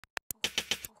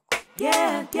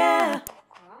Yeah, yeah.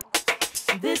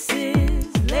 This is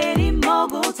Lady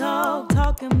Mogul Talk,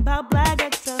 talking about black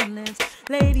excellence.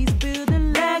 Ladies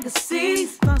building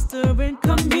legacies, fostering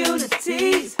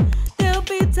communities. There'll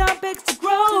be topics to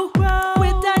grow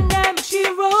with dynamic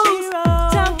heroes.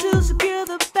 Time to secure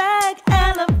the bag,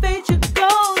 elevate your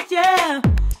goals, yeah.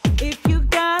 If you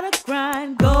gotta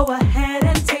grind, go ahead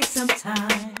and take some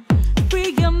time.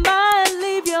 Free your mind,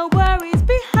 leave your worries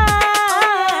behind.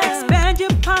 Expand your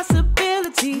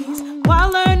possibilities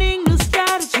while learning new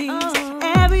strategies.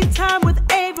 Every time with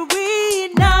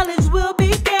Avery, knowledge will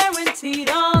be guaranteed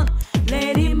on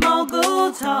Lady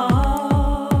Mogul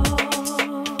Talk.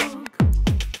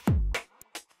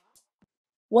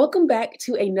 Welcome back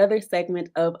to another segment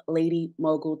of Lady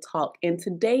Mogul Talk. And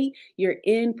today you're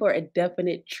in for a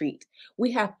definite treat.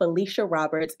 We have Felicia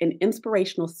Roberts, an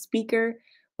inspirational speaker,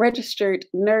 registered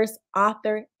nurse,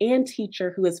 author, and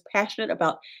teacher who is passionate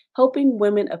about helping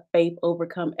women of faith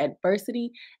overcome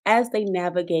adversity as they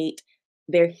navigate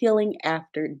their healing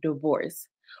after divorce.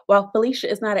 While Felicia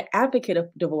is not an advocate of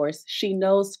divorce, she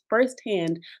knows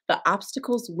firsthand the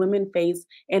obstacles women face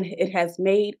and has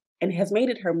made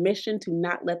it her mission to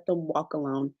not let them walk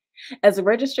alone. As a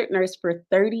registered nurse for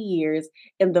 30 years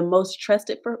in the most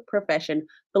trusted profession,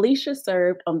 Felicia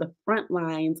served on the front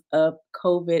lines of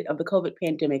the COVID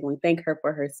pandemic. We thank her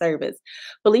for her service.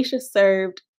 Felicia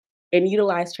served and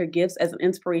utilized her gifts as an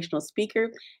inspirational speaker,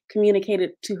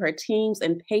 communicated to her teams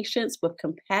and patients with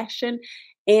compassion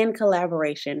and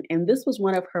collaboration. And this was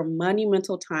one of her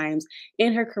monumental times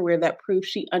in her career that proves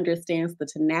she understands the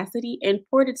tenacity and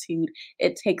fortitude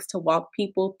it takes to walk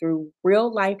people through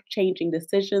real life changing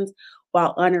decisions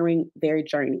while honoring their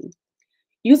journey.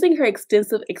 Using her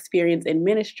extensive experience in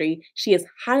ministry, she is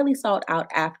highly sought out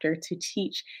after to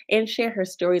teach and share her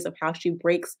stories of how she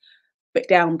breaks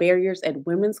down barriers at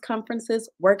women's conferences,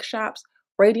 workshops,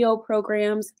 radio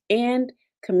programs, and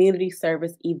community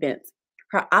service events.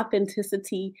 Her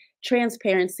authenticity,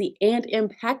 transparency, and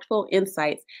impactful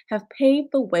insights have paved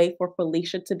the way for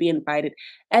Felicia to be invited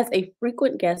as a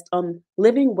frequent guest on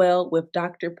Living Well with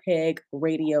Dr. Peg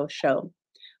radio show.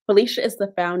 Felicia is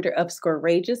the founder of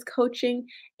Courageous Coaching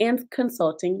and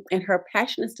Consulting, and her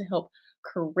passion is to help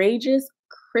courageous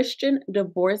Christian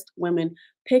divorced women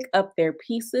pick up their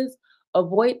pieces,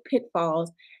 avoid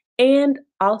pitfalls, and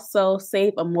also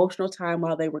save emotional time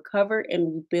while they recover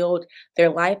and rebuild their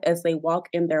life as they walk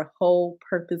in their whole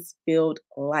purpose filled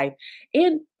life.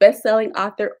 And best selling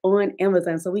author on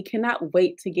Amazon. So we cannot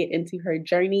wait to get into her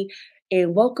journey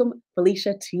and welcome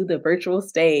Felicia to the virtual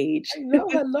stage. Hello,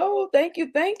 hello. Thank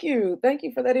you, thank you. Thank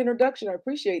you for that introduction. I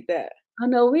appreciate that. Oh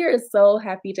no, we are so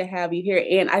happy to have you here.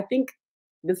 And I think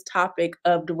this topic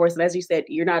of divorce, and as you said,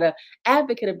 you're not an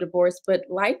advocate of divorce, but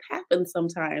life happens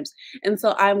sometimes. And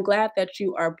so I'm glad that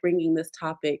you are bringing this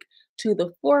topic to the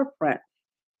forefront.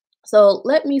 So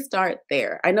let me start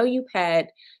there. I know you've had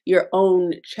your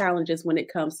own challenges when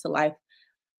it comes to life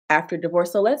after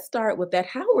divorce. So let's start with that.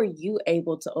 How were you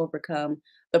able to overcome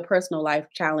the personal life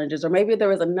challenges? Or maybe there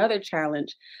was another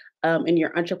challenge in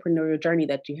your entrepreneurial journey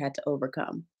that you had to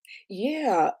overcome?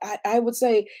 Yeah, I would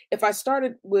say if I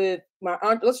started with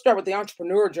let's start with the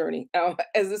entrepreneur journey,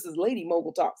 as this is Lady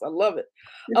Mogul Talks. I love it.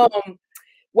 Um,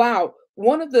 wow,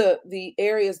 one of the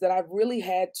areas that I've really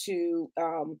had to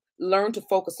learn to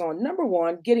focus on, number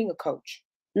one, getting a coach.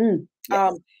 Mm,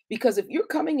 Um, yes. because if you're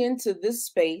coming into this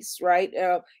space, right,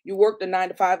 you worked a 9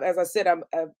 to 5. As I said, I'm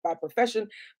by profession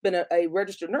been a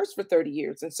registered nurse for 30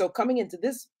 years, and so coming into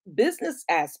this business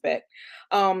aspect,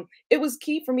 it was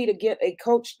key for me to get a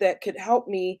coach that could help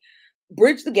me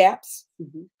bridge the gaps.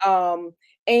 Mhm. Um,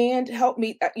 and help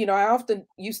me. I often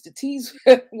used to tease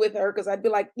with her because I'd be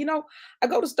like, I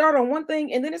go to start on one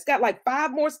thing and then it's got like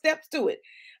five more steps to it.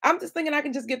 I'm just thinking I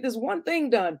can just get this one thing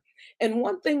done. And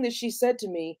one thing that she said to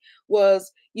me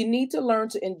was, you need to learn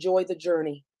to enjoy the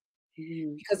journey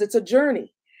Mhm. because it's a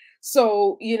journey.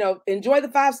 So, enjoy the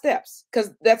 5 steps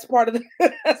because that's part of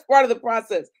the that's part of the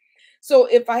process. So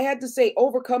if I had to say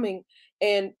overcoming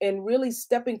and really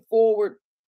stepping forward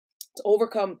to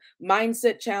overcome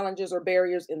mindset challenges or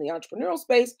barriers in the entrepreneurial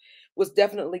space was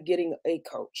definitely getting a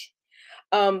coach.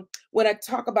 When I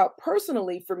talk about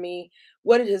personally for me,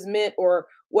 what it has meant or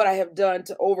what I have done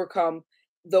to overcome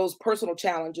those personal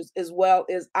challenges, as well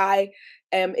as I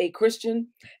am a Christian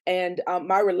and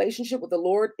my relationship with the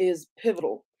Lord is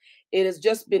pivotal. It has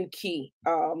just been key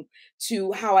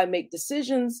to how I make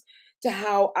decisions, to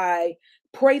how I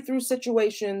pray through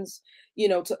situations,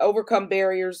 to overcome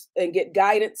barriers and get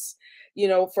guidance,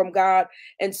 from God.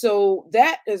 And so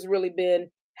that has really been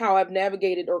how I've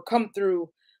navigated or come through,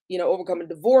 overcoming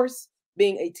divorce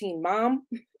being a teen mom.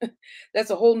 That's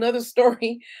a whole nother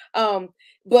story.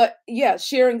 But yeah,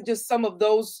 sharing just some of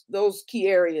those key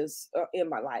areas in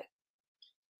my life.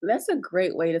 That's a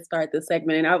great way to start the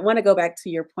segment. And I want to go back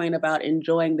to your point about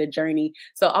enjoying the journey.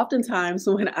 So, oftentimes,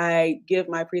 when I give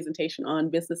my presentation on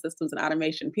business systems and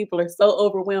automation, people are so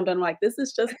overwhelmed. I'm like, this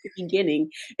is just the beginning.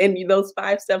 And those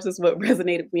 5 steps is what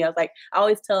resonated with me. I was like, I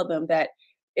always tell them that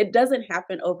it doesn't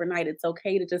happen overnight. It's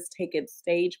okay to just take it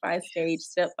stage by stage,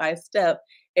 step by step,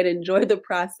 and enjoy the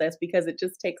process because it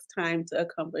just takes time to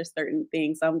accomplish certain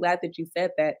things. So, I'm glad that you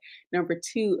said that. Number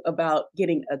two, about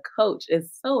getting a coach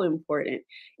is so important.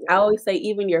 I Yeah. always say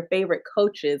even your favorite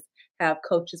coaches have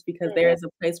coaches because there Mhm. is a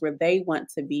place where they want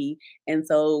to be. And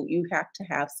so you have to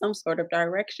have some sort of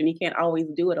direction. You can't always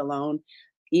do it alone.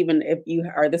 Even if you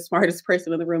are the smartest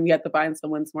person in the room, you have to find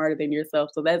someone smarter than yourself.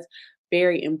 So that's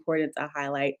very important to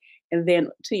highlight. And then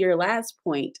to your last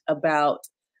point about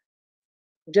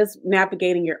just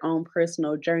navigating your own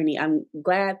personal journey, I'm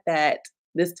glad that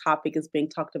this topic is being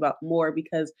talked about more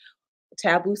because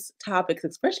topics,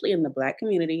 especially in the Black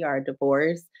community, are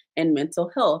divorce and mental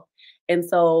health. And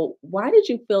so, why did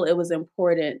you feel it was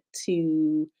important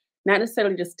to not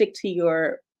necessarily just stick to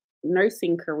your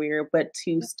nursing career, but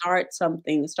to start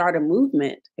something, start a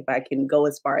movement, if I can go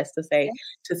as far as to say,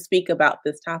 to speak about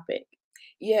this topic?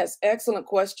 Yes, excellent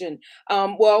question.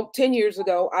 Well, 10 years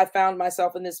ago, I found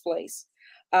myself in this place.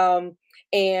 Um,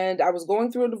 and I was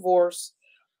going through a divorce.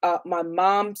 My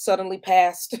mom suddenly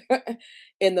passed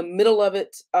in the middle of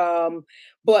it.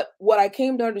 But what I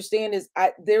came to understand is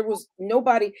there was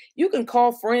nobody. You can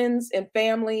call friends and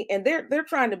family, and they're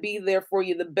trying to be there for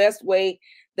you the best way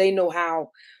they know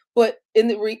how. But in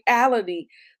the reality,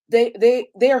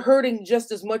 they're hurting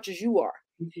just as much as you are.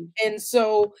 Mhm, And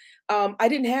so I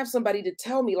didn't have somebody to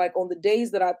tell me, like on the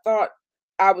days that I thought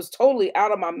I was totally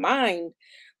out of my mind,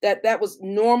 that that was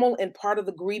normal and part of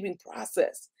the grieving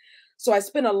process. So I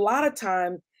spent a lot of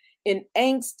time in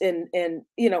angst and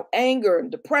anger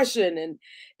and depression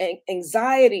and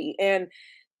anxiety, and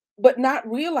but not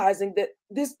realizing that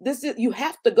this is, you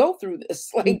have to go through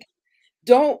this. mhm, Like,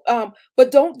 don't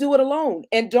but don't do it alone,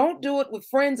 and don't do it with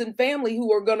friends and family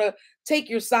who are going to take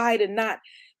your side and not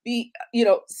be,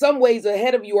 some ways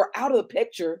ahead of you or out of the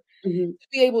picture, mhm, to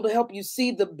be able to help you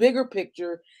see the bigger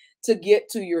picture to get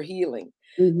to your healing.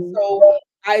 mhm, So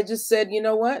I just said, you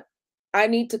know what? I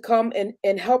need to come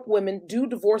and help women do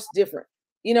divorce different.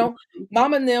 You know, mhm,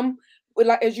 mom and them,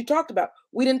 like as you talked about,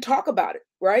 we didn't talk about it,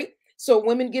 right? So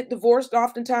women get divorced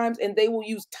oftentimes, and they will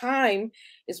use time.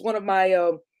 It's one of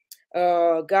my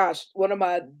gosh, one of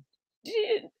my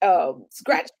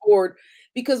scratch board,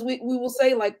 because we will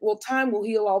say like, well, time will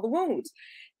heal all the wounds,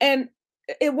 and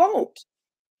it won't,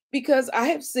 because I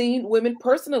have seen women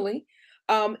personally,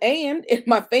 and in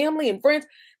my family and friends,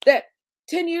 that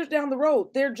 10 years down the road,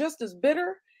 they're just as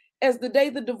bitter as the day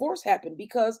the divorce happened,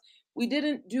 because we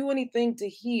didn't do anything to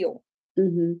heal.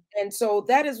 mhm, And so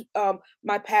that is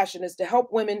my passion, is to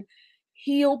help women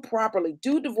heal properly,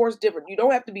 do divorce different. You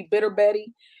don't have to be bitter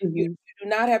Betty. You mhm. do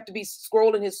not have to be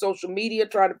scrolling his social media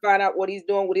trying to find out what he's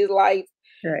doing with his life.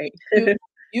 Right. You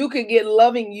you can get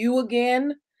loving you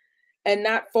again, and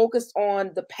not focused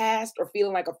on the past or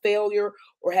feeling like a failure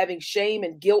or having shame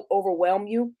and guilt overwhelm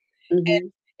you. And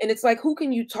Mhm. and it's like, who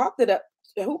can you talk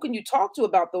to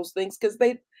about those things? Because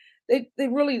they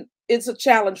really, it's a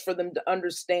challenge for them to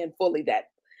understand fully that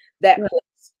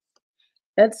place.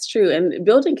 That's true. And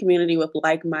building community with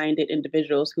like minded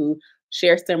individuals who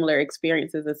share similar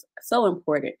experiences is so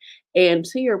important. And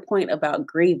to your point about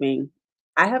grieving,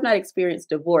 I have not experienced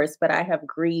divorce, but I have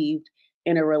grieved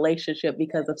in a relationship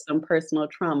because of some personal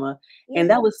trauma. And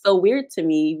Yeah. that was so weird to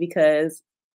me because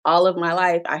all of my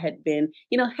life I had been,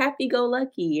 happy go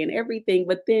lucky and everything.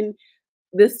 But then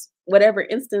this whatever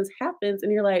instance happens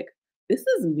and you're like, this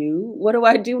is new, what do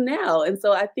I do now? And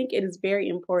so I think it is very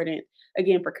important,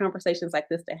 again, for conversations like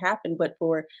this to happen, but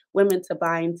for women to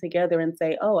bind together and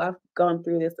say, oh, I've gone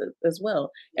through this as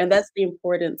well. And Yes. that's the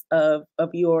importance of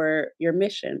your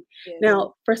mission. Yes.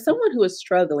 Now, for someone who is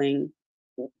struggling,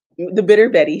 the bitter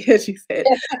Betty, as you said,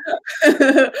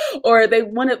 or they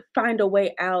want to find a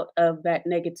way out of that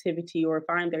negativity or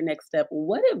find their next step,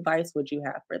 what advice would you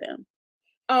have for them?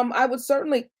 I would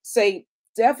certainly say,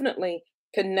 definitely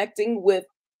connecting with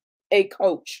a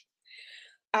coach.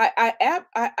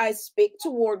 I speak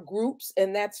toward groups,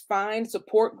 and that's fine,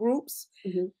 support groups.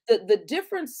 Mhm, The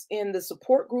difference in the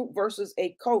support group versus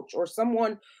a coach or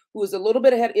someone who is a little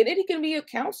bit ahead, and it can be a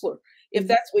counselor if mhm,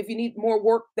 that's, if you need more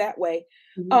work that way.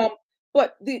 mhm, Um,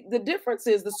 but the difference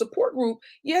is the support group.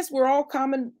 Yes, we're all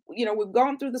common. We've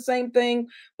gone through the same thing,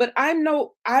 but I'm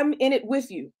in it with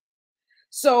you.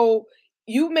 So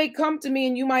you may come to me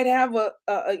and you might have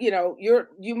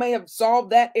you may have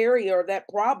solved that area or that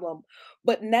problem,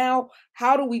 but now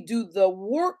how do we do the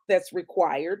work that's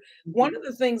required? One Mhm. of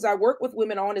the things I work with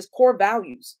women on is core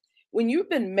values. When you've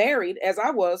been married, as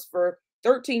I was for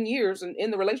 13 years and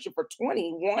in the relationship for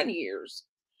 21 years,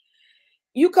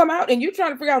 you come out and you're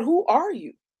trying to figure out, who are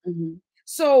you? Mhm.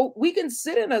 So we can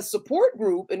sit in a support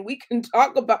group and we can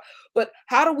talk about, but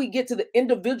how do we get to the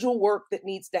individual work that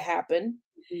needs to happen,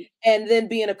 Mhm. and then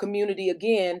be in a community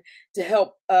again to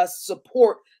help us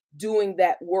support doing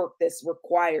that work that's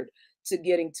required to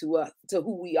getting to us to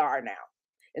who we are now.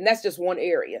 And that's just one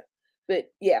area.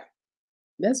 But yeah,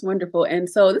 That's wonderful. And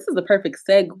so this is a perfect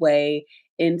segue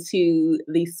into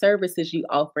the services you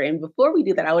offer. And before we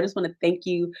do that, I would just want to thank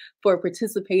you for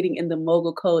participating in the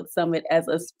Mogul Code Summit as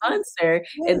a sponsor.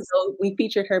 And yes. so we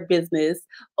featured her business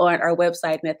on our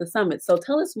website and at the summit. So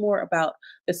tell us more about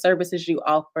the services you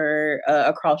offer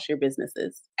across your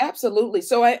businesses. Absolutely.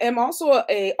 So I am also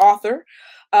a author.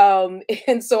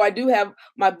 And so I do have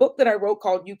my book that I wrote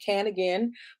called You Can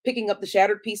Again, Picking Up the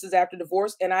Shattered Pieces After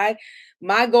Divorce. And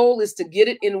my goal is to get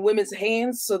it in women's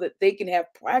hands so that they can have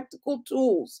practical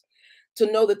tools to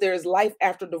know that there is life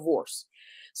after divorce.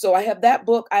 So I have that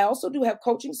book. I also do have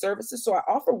coaching services. So I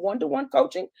offer one-to-one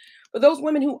coaching for those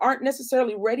women who aren't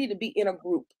necessarily ready to be in a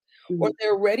group, or Mhm.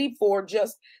 they're ready for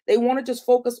just, they want to just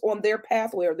focus on their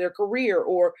pathway or their career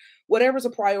or whatever's a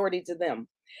priority to them.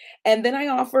 And then I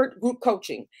offered group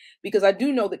coaching because I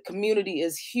do know that community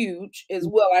is huge as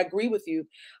well. I agree with you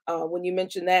when you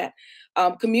mentioned that.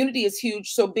 Community is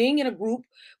huge. So being in a group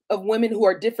of women who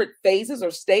are different phases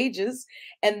or stages,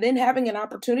 and then having an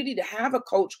opportunity to have a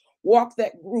coach walk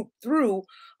that group through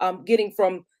getting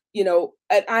from,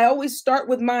 and I always start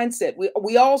with mindset.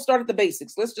 We all start at the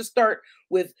basics. Let's just start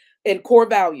with and core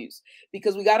values,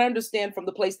 because we got to understand from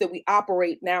the place that we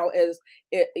operate now as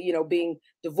being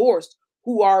divorced,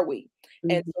 who are we?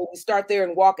 And Mhm. so we start there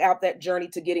and walk out that journey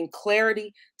to getting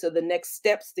clarity to the next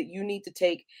steps that you need to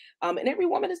take. And every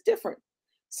woman is different.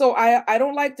 So I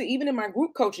don't like to, even in my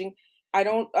group coaching, I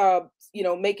don't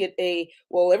make it a,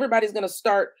 well, everybody's going to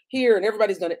start here and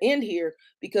everybody's going to end here,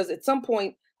 because at some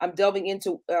point I'm delving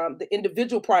into the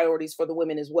individual priorities for the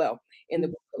women as well in the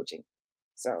Mhm. group coaching.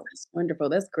 So That's wonderful.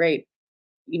 That's great.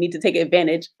 You need to take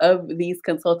advantage of these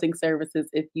consulting services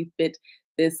if you fit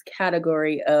this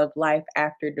category of life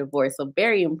after divorce. So,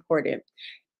 very important.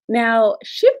 Now,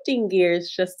 shifting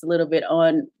gears just a little bit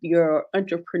on your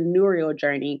entrepreneurial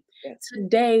journey, yes.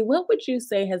 today, what would you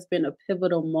say has been a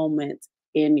pivotal moment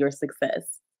in your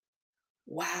success?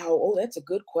 Wow. Oh, that's a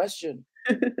good question.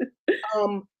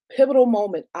 Pivotal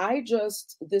moment. I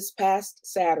just this past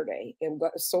Saturday, and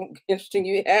so interesting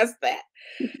you asked that.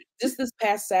 Just this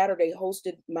past Saturday,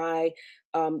 hosted my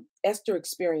Esther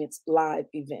Experience live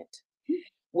event,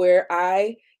 where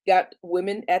I got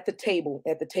women at the table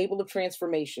of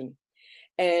transformation,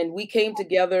 and we came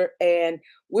together, and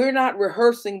we're not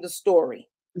rehearsing the story.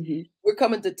 Mhm. We're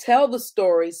coming to tell the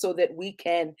story so that we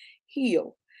can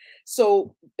heal.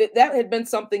 So that had been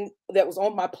something that was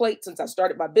on my plate since I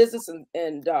started my business,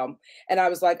 and I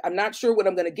was like, I'm not sure when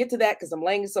I'm going to get to that because I'm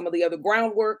laying some of the other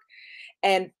groundwork,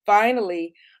 and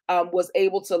finally was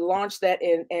able to launch that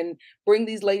and bring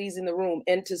these ladies in the room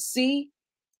and to see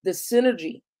the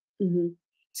synergy, Mhm.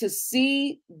 to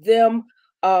see them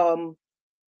um,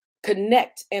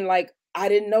 connect, and like, I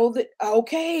didn't know that.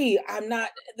 Okay, I'm not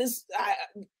this.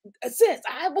 Sis,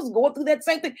 I was going through that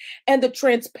same thing, and the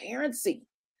transparency,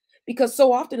 because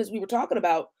so often, as we were talking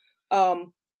about,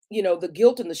 um, the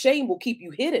guilt and the shame will keep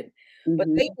you hidden. But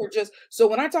Mhm. they were just, so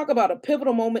when I talk about a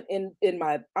pivotal moment in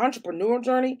my entrepreneurial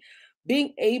journey,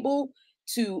 being able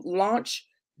to launch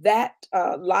that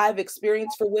live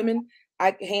experience for women,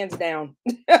 I hands down.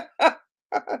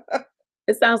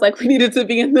 It sounds like we needed to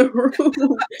be in the room.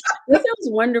 That sounds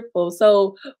wonderful.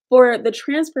 So, for the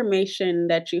transformation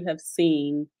that you have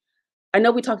seen, I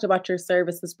know we talked about your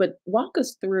services, but walk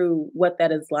us through what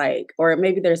that is like, or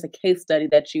maybe there's a case study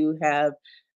that you have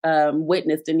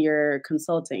witnessed in your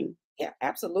consulting. Yeah,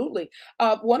 absolutely.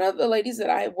 One of the ladies that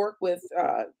I work with,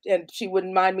 and she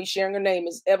wouldn't mind me sharing her name,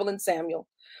 is Evelyn Samuel.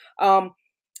 Um,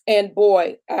 and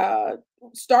boy,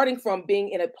 starting from being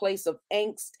in a place of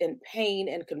angst and pain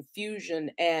and confusion,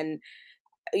 and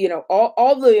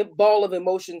all the ball of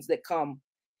emotions that come,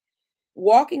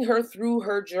 walking her through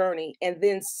her journey, and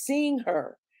then seeing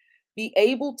her be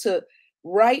able to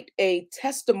write a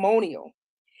testimonial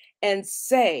and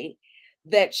say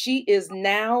that she is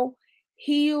now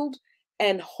healed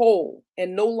and whole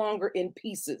and no longer in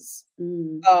pieces.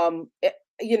 Mm,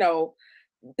 You know,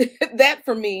 that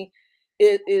for me,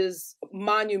 it is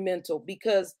monumental,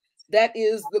 because That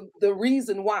is the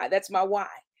reason why. That's my why.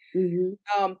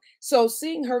 So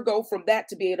seeing her go from that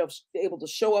to be able to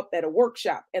show up at a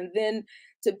workshop and then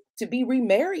to be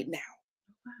remarried now,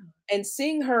 and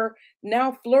seeing her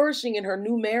now flourishing in her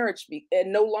new marriage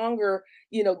and no longer,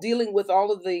 dealing with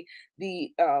all of the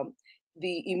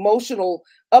emotional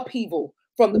upheaval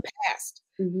from the past,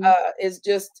 is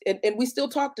just, and we still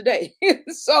talk today.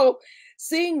 So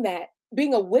seeing that,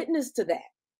 being a witness to that,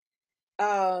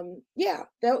 yeah,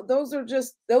 those are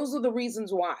the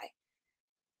reasons why.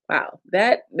 Wow,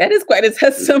 that is quite a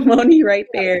testimony right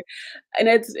there. And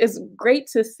it's great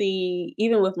to see,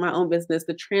 even with my own business,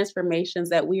 the transformations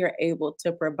that we are able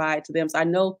to provide to them. So I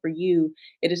know for you,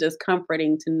 it is just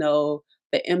comforting to know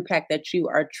the impact that you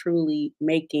are truly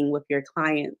making with your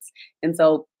clients. And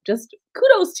so just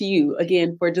kudos to you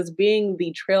again for just being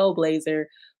the trailblazer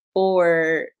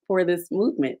for this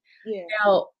movement. Yeah.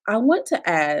 Now, I want to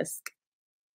ask,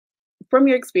 from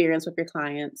your experience with your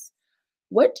clients,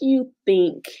 what do you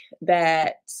think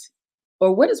that,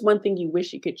 or what is one thing you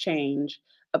wish you could change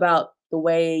about the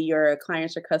way your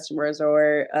clients or customers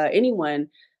or anyone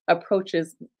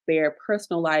approaches their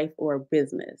personal life or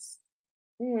business?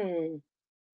 Hmm.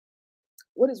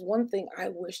 What is one thing I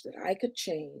wish that I could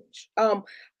change?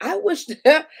 I wish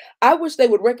I wish they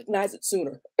would recognize it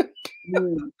sooner.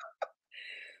 Mm,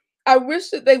 I wish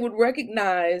that they would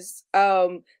recognize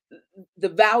the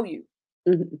value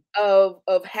mhm,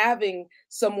 of having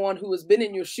someone who has been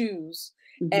in your shoes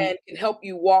mhm, and can help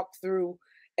you walk through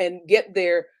and get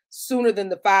there sooner than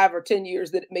the 5 or 10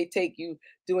 years that it may take you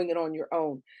doing it on your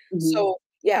own. mhm, So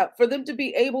yeah, for them to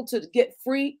be able to get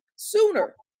free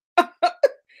sooner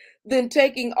than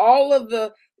taking all of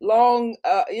the long,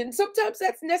 and sometimes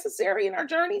that's necessary in our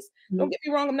journeys. Don't mhm, get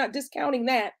me wrong, I'm not discounting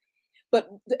that, but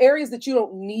the areas that you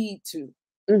don't need to,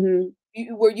 mhm,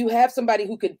 where you have somebody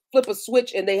who can flip a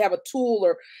switch and they have a tool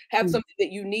or have mhm. something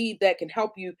that you need that can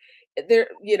help you there,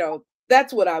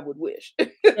 that's what I would wish.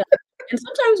 Yeah. And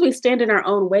sometimes we stand in our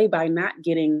own way by not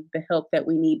getting the help that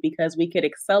we need because we could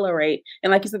accelerate.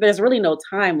 And like you said, there's really no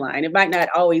timeline. It might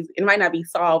not be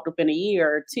solved within a year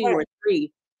or two Right. or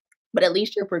three, but at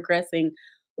least you're progressing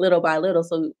little by little.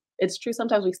 So it's true.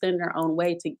 Sometimes we stand in our own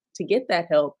way to get that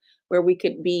help where we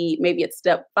could be maybe at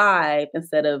step 5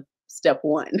 instead of step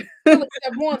 1. Still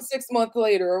at 1 6 months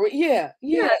later, or yeah,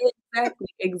 Yeah, yeah. exactly,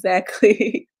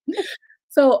 exactly.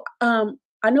 So,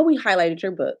 I know we highlighted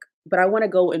your book, but I want to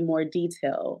go in more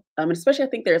detail. Especially I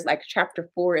think there's like chapter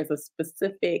 4 is a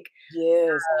specific,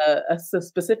 Yes.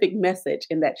 specific message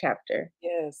in that chapter.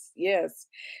 Yes, yes.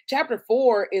 Chapter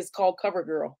 4 is called Cover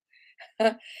Girl.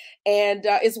 And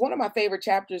it's one of my favorite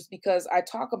chapters because I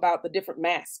talk about the different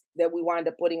masks that we wind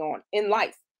up putting on in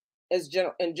life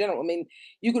in general. I mean,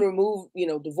 you can remove,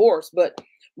 divorce, but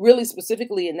really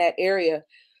specifically in that area,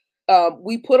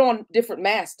 we put on different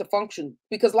masks to function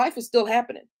because life is still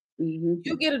happening.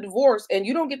 You Mhm, get a divorce and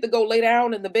you don't get to go lay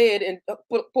down in the bed and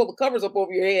pull the covers up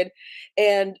over your head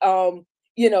and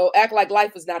act like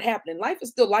life is not happening. Life is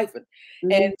still life.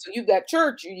 mhm, And so you've got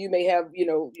church, you may have,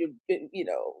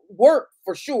 work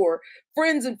for sure,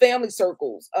 friends and family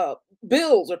circles,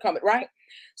 bills are coming, right?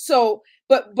 So,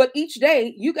 but each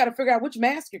day you got to figure out which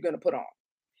mask you're going to put on.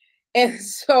 And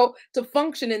so to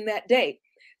function in that day.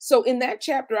 So in that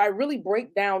chapter, I really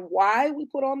break down why we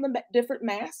put on the different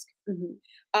masks, mhm,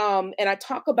 and I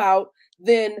talk about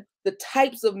then the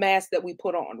types of masks that we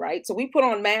put on, right? So we put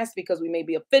on masks because we may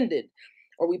be offended,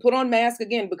 or we put on masks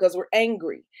again because we're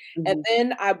angry. And mhm.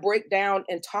 then I break down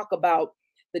and talk about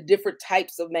the different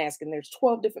types of masks. And there's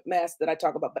 12 different masks that I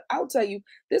talk about. But I'll tell you,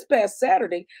 this past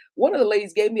Saturday, one of the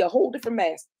ladies gave me a whole different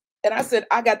mask. And I said,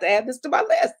 I got to add this to my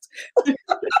list.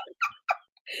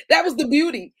 That was the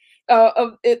beauty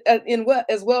of it,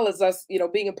 as well as us,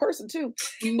 being in person too.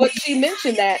 Mhm. But she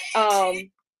mentioned that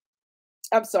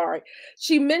I'm sorry.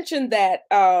 She mentioned that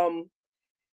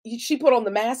she put on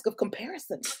the mask of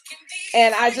comparison,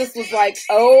 and I just was like,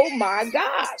 "Oh my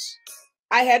gosh,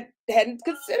 hadn't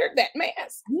considered that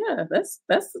mask." Yeah, that's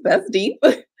deep.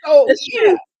 So That's yeah,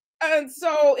 true. and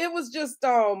so it was just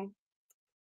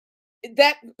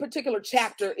that particular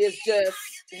chapter is just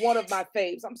one of my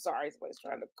faves. I'm sorry, somebody's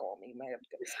trying to call me, man.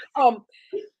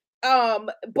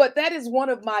 But that is one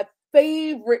of my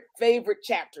favorite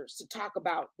chapters to talk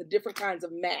about the different kinds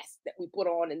of masks that we put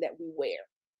on and that we wear.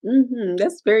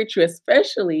 That's very true,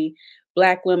 especially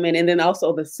Black women, and then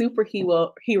also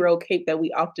the hero cape that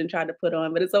we often try to put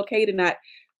on. But it's okay to not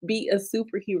be a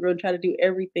superhero and try to do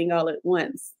everything all at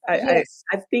once. Yes.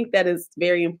 I think that is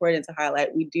very important to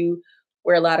highlight. We do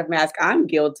wear a lot of masks. I'm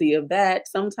guilty of that.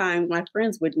 Sometimes my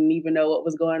friends wouldn't even know what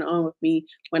was going on with me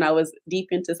when I was deep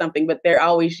into something, but they're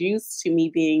always used to me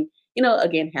being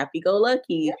again,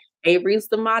 happy-go-lucky. Yeah. Avery's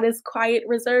the modest, quiet,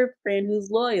 reserved friend who's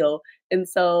loyal. And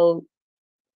so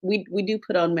we do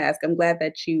put on masks. I'm glad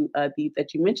that you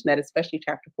mentioned that, especially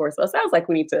chapter 4. So it sounds like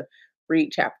we need to read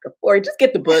chapter 4. Just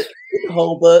get the book, get the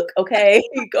whole book, okay?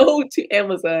 Go to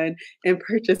Amazon and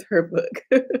purchase her book.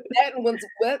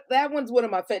 That one's one of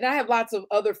my faves. I have lots of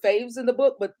other faves in the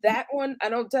book, but that one, I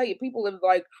don't tell you, people are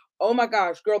like, "Oh my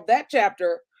gosh, girl, that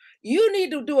chapter, you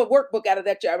need to do a workbook out of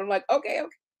that chapter." I'm like, okay,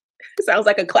 okay. Sounds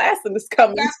like a class and it's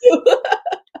coming too.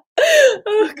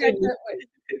 Oh, goodness.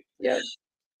 Yes.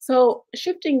 So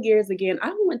shifting gears again, I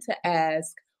want to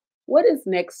ask, what is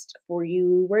next for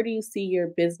you? Where do you see your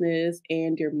business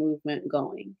and your movement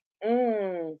going?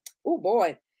 Oh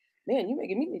boy, man, you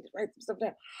making me need to write some stuff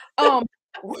down. Um,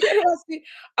 where do I see?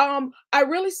 I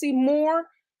really see more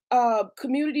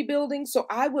community building. So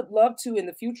I would love to in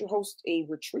the future host a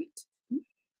retreat.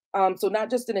 So not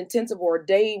just an intensive or a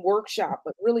day workshop,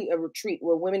 but really a retreat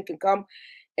where women can come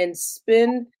and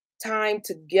spend time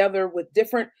together with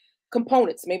different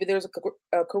components. Maybe there's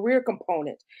a career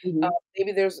component. Mhm.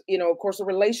 Maybe there's, of course, a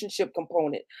relationship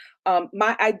component.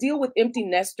 I deal with empty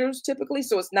nesters typically,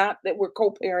 so it's not that we're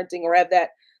co-parenting or have that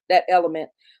element.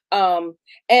 Um,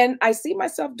 and I see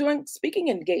myself doing speaking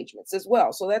engagements as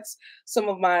well. So that's some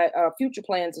of my future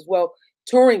plans as well.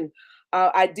 Touring,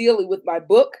 ideally with my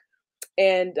book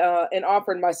and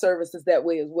offering my services that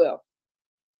way as well.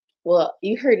 Well,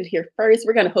 you heard it here first.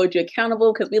 We're going to hold you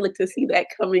accountable because we look to see that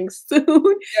coming soon.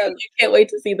 Yes. You can't wait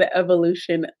to see the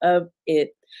evolution of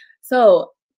it.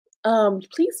 So,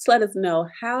 please let us know,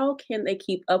 how can they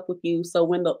keep up with you? So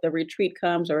when the retreat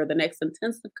comes or the next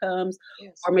intensive comes,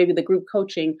 Yes. or maybe the group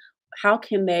coaching, how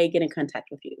can they get in contact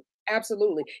with you?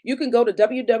 Absolutely. You can go to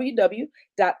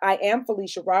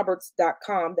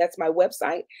www.IamFeliciaRoberts.com. That's my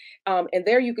website. And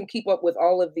there you can keep up with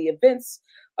all of the events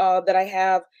that I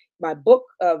have. My book,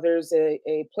 there's a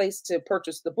place to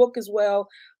purchase the book as well,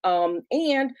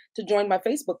 and to join my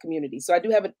Facebook community. So I do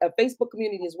have a Facebook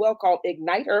community as well called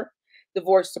Ignite Her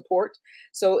Divorce Support.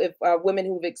 So if women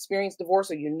who've experienced divorce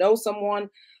or someone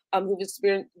who've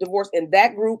experienced divorce in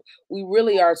that group, we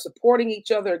really are supporting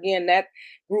each other. Again, that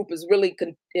group is really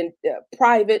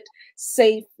private,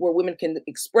 safe, where women can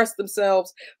express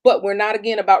themselves. But we're not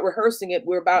again about rehearsing it.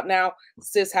 We're about now,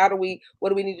 sis, what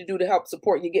do we need to do to help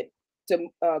support you get to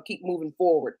keep moving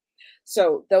forward?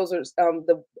 So those are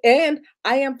and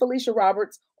I am Felicia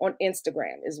Roberts on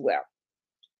Instagram as well.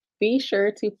 Be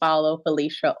sure to follow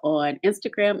Felicia on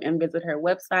Instagram and visit her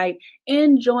website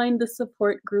and join the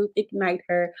support group Ignite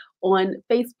Her on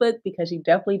Facebook, because you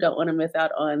definitely don't want to miss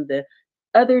out on the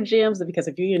other gems. Because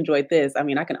if you enjoyed this, I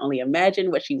mean, I can only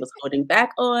imagine what she was holding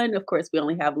back on. Of course, we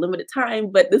only have limited time,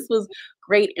 but this was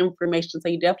great information. So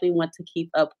you definitely want to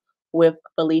keep up with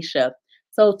Felicia.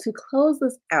 So to close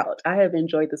this out, I have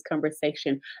enjoyed this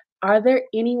conversation. Are there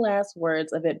any last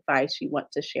words of advice you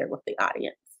want to share with the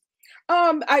audience?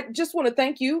 I just want to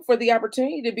thank you for the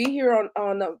opportunity to be here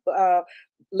on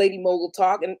Lady Mogul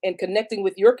Talk and connecting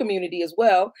with your community as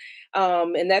well.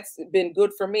 And that's been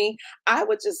good for me. I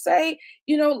would just say,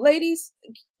 ladies,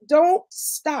 don't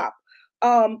stop.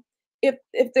 Um, if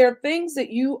there are things that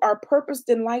you are purposed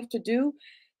in life to do,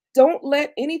 don't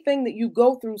let anything that you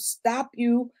go through stop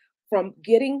you from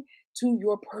getting to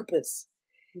your purpose,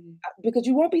 Mhm. because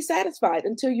you won't be satisfied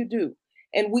until you do.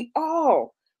 And we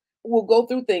all will go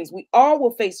through things. We all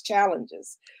will face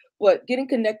challenges, but getting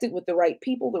connected with the right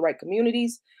people, the right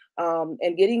communities,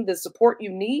 and getting the support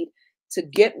you need to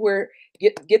get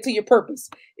to your purpose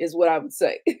is what I would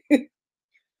say.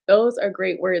 Those are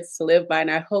great words to live by.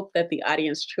 And I hope that the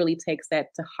audience truly takes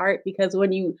that to heart, because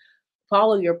when you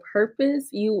follow your purpose,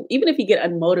 even if you get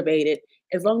unmotivated,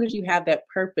 as long as you have that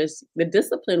purpose, the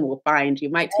discipline will find you.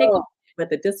 Might take a Oh, while, but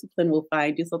the discipline will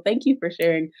find you. So thank you for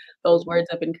sharing those words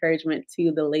of encouragement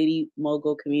to the Lady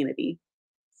Mogul community.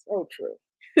 so true.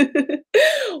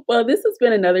 Well, this has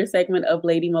been another segment of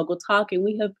Lady Mogul Talk, and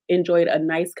we have enjoyed a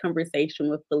nice conversation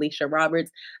with Felicia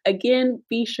Roberts. Again,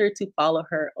 be sure to follow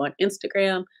her on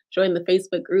Instagram, join the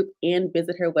Facebook group, and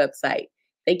visit her website.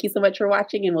 Thank you so much for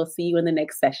watching, and we'll see you in the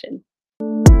next session.